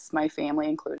kids, my family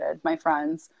included, my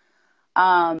friends.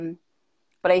 But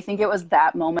I think it was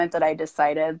that moment that I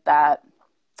decided that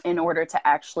in order to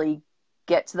actually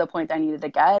get to the point that I needed to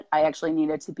get, I actually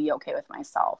needed to be okay with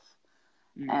myself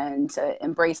and to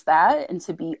embrace that and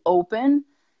to be open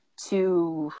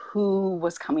to who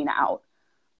was coming out,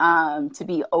 to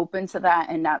be open to that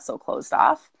and not so closed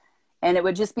off. And it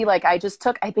would just be like, I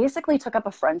basically took up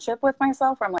a friendship with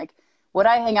myself where I'm like, would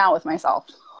I hang out with myself?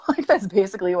 Like, that's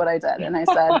basically what I did. And I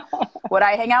said, would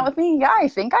I hang out with me? Yeah, I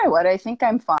think I would. I think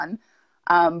I'm fun.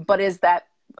 But is that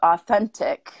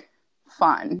authentic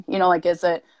fun? Like, is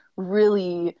it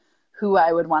really who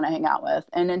I would want to hang out with?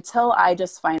 And until I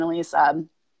just finally said,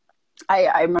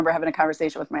 I remember having a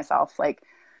conversation with myself, like,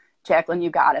 Jaclyn, you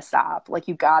got to stop. Like,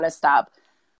 you got to stop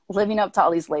living up to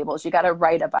all these labels. You got to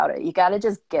write about it. You got to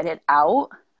just get it out.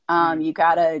 You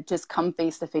got to just come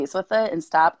face to face with it and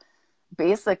stop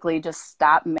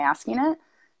masking it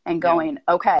and going,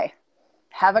 okay,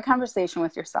 have a conversation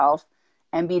with yourself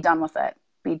and be done with it.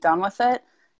 Be done with it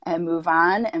and move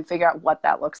on and figure out what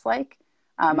that looks like.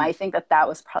 I think that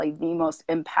was probably the most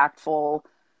impactful,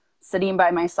 sitting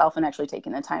by myself and actually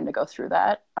taking the time to go through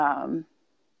that.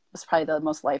 Was probably the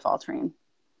most life-altering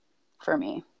for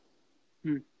me.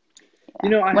 Yeah.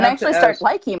 When I actually start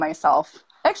liking myself,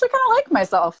 I actually kind of like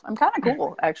myself. I'm kind of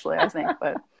cool, actually, I think.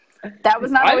 But that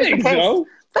was not always the case. So.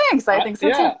 Thanks. I think so,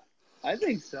 too. Yeah, I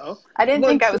think so. I didn't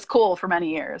think I was cool for many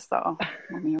years, so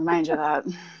let me remind you that.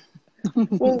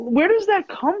 Well, where does that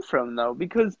come from, though?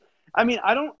 Because, I mean,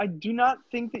 I do not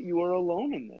think that you are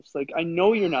alone in this. Like, I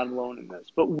know you're not alone in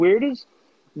this, but where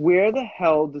the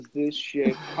hell does this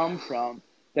shit come from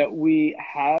that we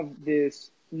have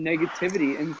this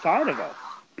negativity inside of us?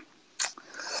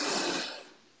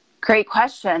 Great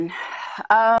question.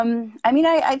 I mean,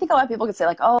 I think a lot of people could say,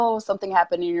 like, oh, something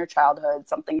happened in your childhood,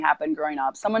 something happened growing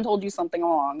up, someone told you something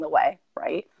along the way,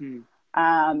 right? You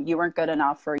weren't good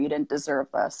enough, or you didn't deserve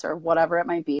this, or whatever it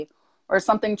might be, or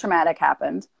something traumatic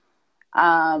happened,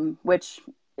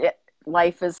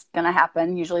 life is going to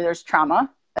happen. Usually there's trauma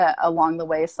along the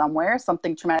way somewhere,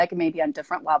 something traumatic, maybe on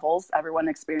different levels. Everyone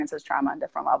experiences trauma on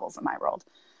different levels in my world.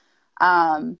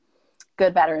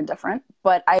 Good, bad, or indifferent.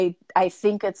 But I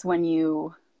think it's when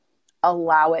you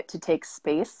allow it to take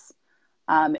space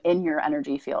in your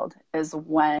energy field is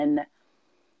when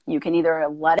you can either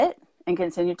let it and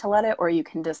continue to let it, or you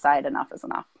can decide enough is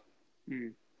enough.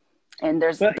 And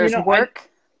there's work,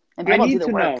 and people do the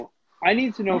work. I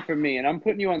need to know for me, and I'm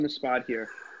putting you on the spot here,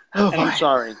 and I'm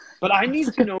sorry, but I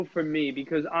need to know for me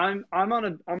because I'm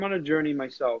on a journey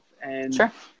myself, and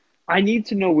sure. I need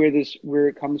to know where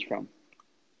it comes from.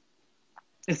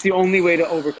 It's the only way to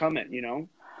overcome it,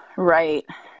 Right.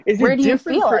 Is it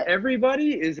different for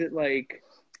everybody? Is it like?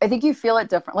 I think you feel it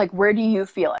different. Like, where do you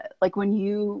feel it? Like, when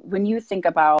you think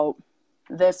about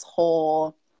this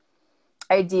whole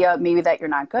idea, maybe that you're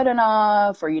not good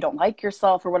enough, or you don't like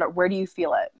yourself, or whatever, where do you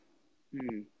feel it?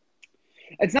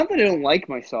 It's not that I don't like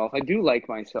myself. I do like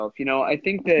myself. I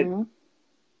think that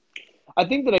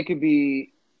I could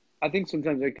be. I think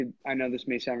sometimes I could. I know this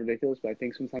may sound ridiculous, but I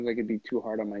think sometimes I could be too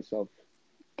hard on myself.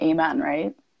 Amen.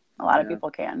 Right. A lot of people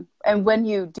can. And when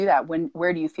you do that,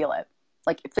 where do you feel it?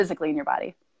 Like, physically in your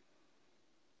body?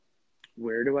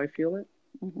 Where do I feel it?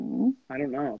 I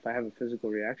don't know if I have a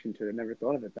physical reaction to it. I never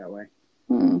thought of it that way.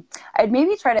 I'd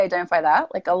maybe try to identify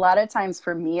that. Like, a lot of times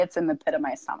for me, it's in the pit of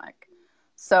my stomach.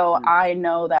 So I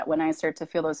know that when I start to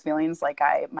feel those feelings, like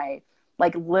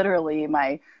literally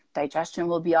my digestion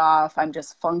will be off. I'm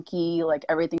just funky. Like,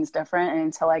 everything's different. And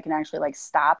until I can actually like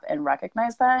stop and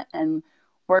recognize that and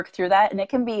work through that. And it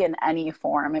can be in any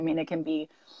form. I mean, it can be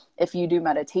if you do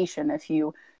meditation, if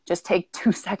you just take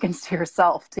 2 seconds to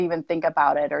yourself to even think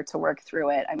about it or to work through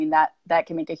it. I mean, that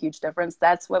can make a huge difference.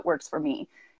 That's what works for me.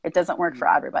 It doesn't work for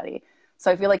everybody. So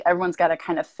I feel like everyone's got to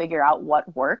kind of figure out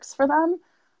what works for them.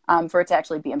 for it to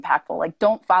actually be impactful. Like,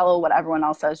 don't follow what everyone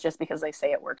else says just because they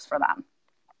say it works for them.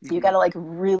 You got to like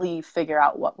really figure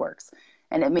out what works.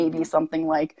 And it may be something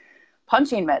like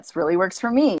punching mitts really works for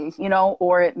me, you know,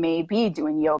 or it may be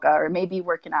doing yoga, or it may be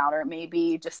working out, or it may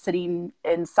be just sitting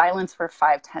in silence for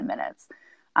 5-10 minutes,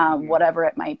 whatever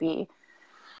it might be.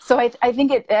 So I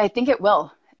think it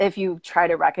will, if you try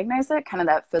to recognize it, kind of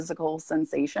that physical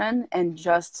sensation, and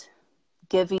just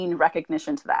giving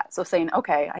recognition to that. So saying,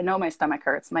 okay, I know my stomach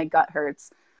hurts, my gut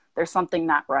hurts, there's something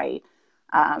not right.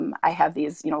 I have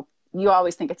these, you know, you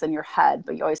always think it's in your head,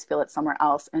 but you always feel it somewhere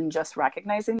else. And just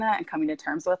recognizing that and coming to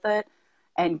terms with it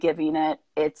and giving it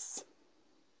its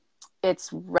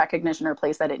recognition or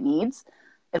place that it needs,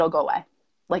 it'll go away.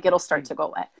 Like, it'll start to go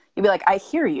away. You'll be like, I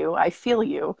hear you. I feel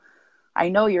you. I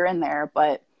know you're in there,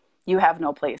 but you have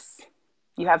no place.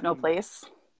 You have no place,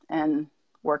 and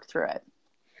work through it.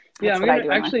 Yeah, I'm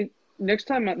gonna actually next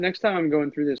time I'm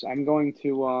going through this, I'm going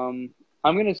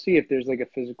to see if there's like a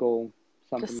physical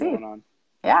something going on.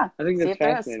 Yeah. I think that's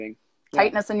fascinating.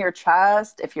 Tightness in your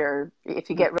chest, if you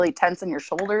get really tense in your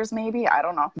shoulders, maybe, I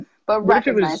don't know. But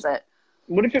recognize it.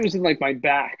 What if it was in like my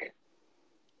back?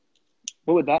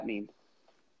 What would that mean?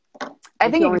 I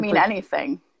think it could mean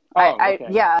anything. Oh,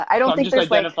 okay. I don't think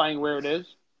there's identifying where it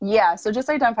is. Yeah, so just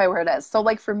identify where it is. So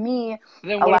like for me,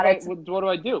 then what do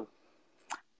I do?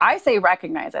 I say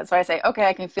recognize it. So I say, okay,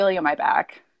 I can feel you in my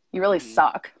back. You really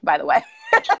suck, by the way.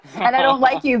 And I don't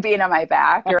like you being on my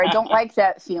back, or I don't like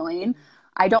that feeling.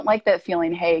 I don't like that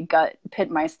feeling, hey, gut, pit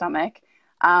in my stomach.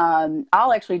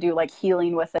 I'll actually do like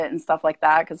healing with it and stuff like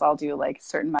that, because I'll do like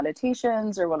certain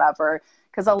meditations or whatever.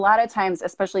 Because a lot of times,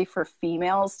 especially for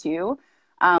females too,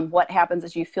 what happens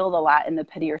is you feel a lot in the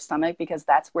pit of your stomach, because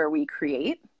that's where we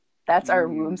create. That's our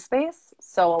womb space.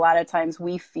 So a lot of times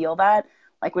we feel that.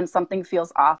 Like when something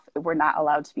feels off, we're not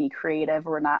allowed to be creative.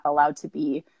 We're not allowed to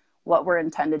be what we're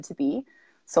intended to be.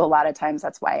 So a lot of times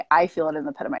that's why I feel it in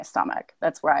the pit of my stomach.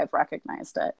 That's where I've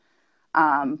recognized it.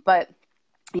 But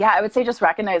yeah, I would say just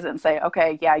recognize it and say,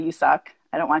 okay, yeah, you suck.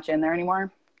 I don't want you in there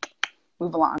anymore.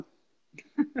 Move along.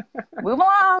 Move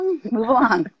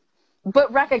along.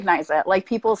 But recognize it. Like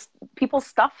people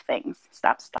stuff things.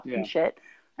 Stop stuffing shit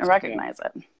and recognize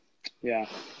it. Yeah.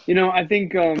 You know, I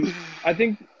think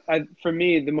for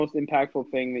me, the most impactful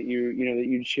thing that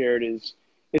you shared is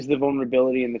the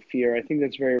vulnerability and the fear. I think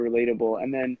that's very relatable.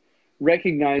 And then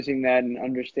recognizing that and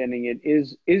understanding it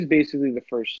is basically the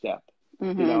first step,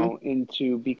 you know,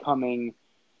 into becoming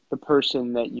the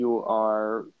person that you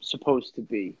are supposed to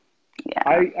be. Yeah.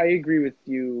 I agree with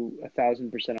you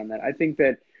 1,000% on that. I think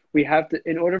that we have to,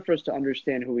 in order for us to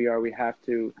understand who we are, we have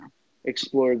to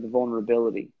explore the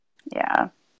vulnerability. Yeah.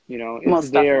 You know,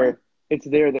 it's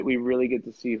there that we really get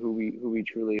to see who we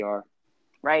truly are.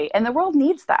 Right. And the world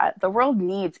needs that. The world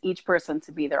needs each person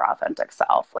to be their authentic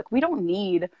self. Like, we don't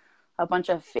need a bunch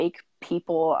of fake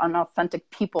people, unauthentic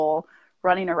people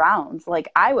running around. Like,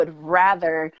 I would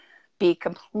rather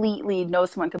know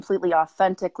someone completely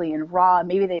authentically and raw.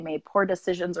 Maybe they made poor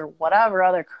decisions or whatever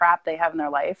other crap they have in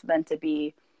their life, than to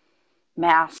be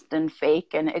masked and fake.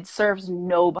 And it serves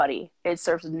nobody. It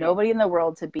serves nobody in the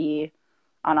world to be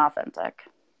unauthentic.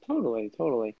 Totally.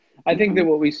 I think that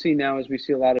what we see now is we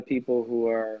see a lot of people who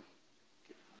are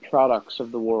products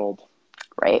of the world.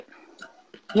 Right.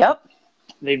 Yep.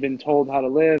 They've been told how to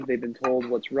live. They've been told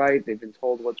what's right. They've been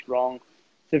told what's wrong.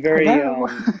 It's a very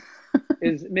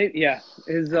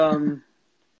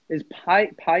is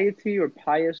piety or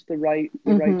pious the right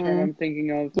term I'm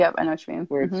thinking of? Yep, I know what you mean.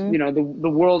 Where it's you know, the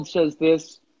world says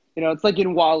this. You know, it's like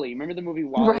in WALL-E. Remember the movie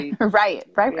WALL-E? Right.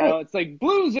 You know, it's like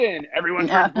blue's in. Everyone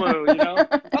turns blue, you know?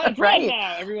 Oh, it's red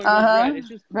now. Everyone goes red. It's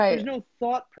just, there's no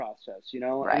thought process, you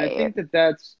know? And I think that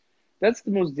that's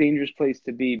the most dangerous place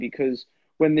to be, because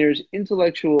when there's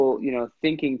intellectual, you know,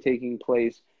 thinking taking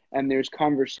place, and there's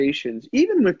conversations,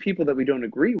 even with people that we don't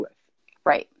agree with.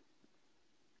 Right.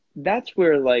 That's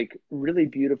where, like, really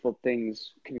beautiful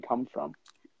things can come from.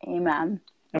 Amen.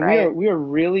 And we are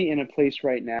really in a place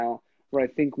right now where I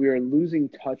think we are losing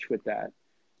touch with that.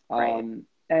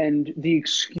 And the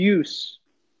excuse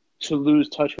to lose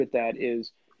touch with that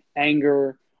is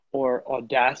anger or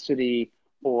audacity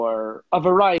or a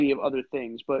variety of other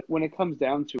things. But when it comes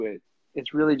down to it,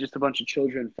 it's really just a bunch of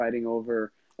children fighting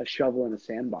over a shovel in a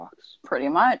sandbox. Pretty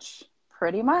much.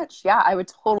 Yeah, I would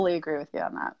totally agree with you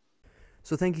on that.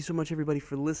 So thank you so much, everybody,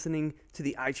 for listening to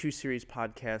the I Choose Series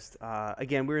podcast.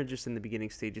 Again, we're just in the beginning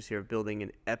stages here of building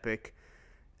an epic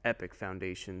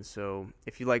foundation. So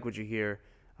if you like what you hear,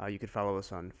 you can follow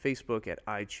us on Facebook at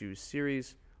I Choose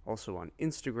Series, also on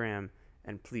Instagram,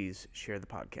 and please share the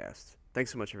podcast.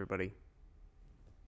 Thanks so much, everybody.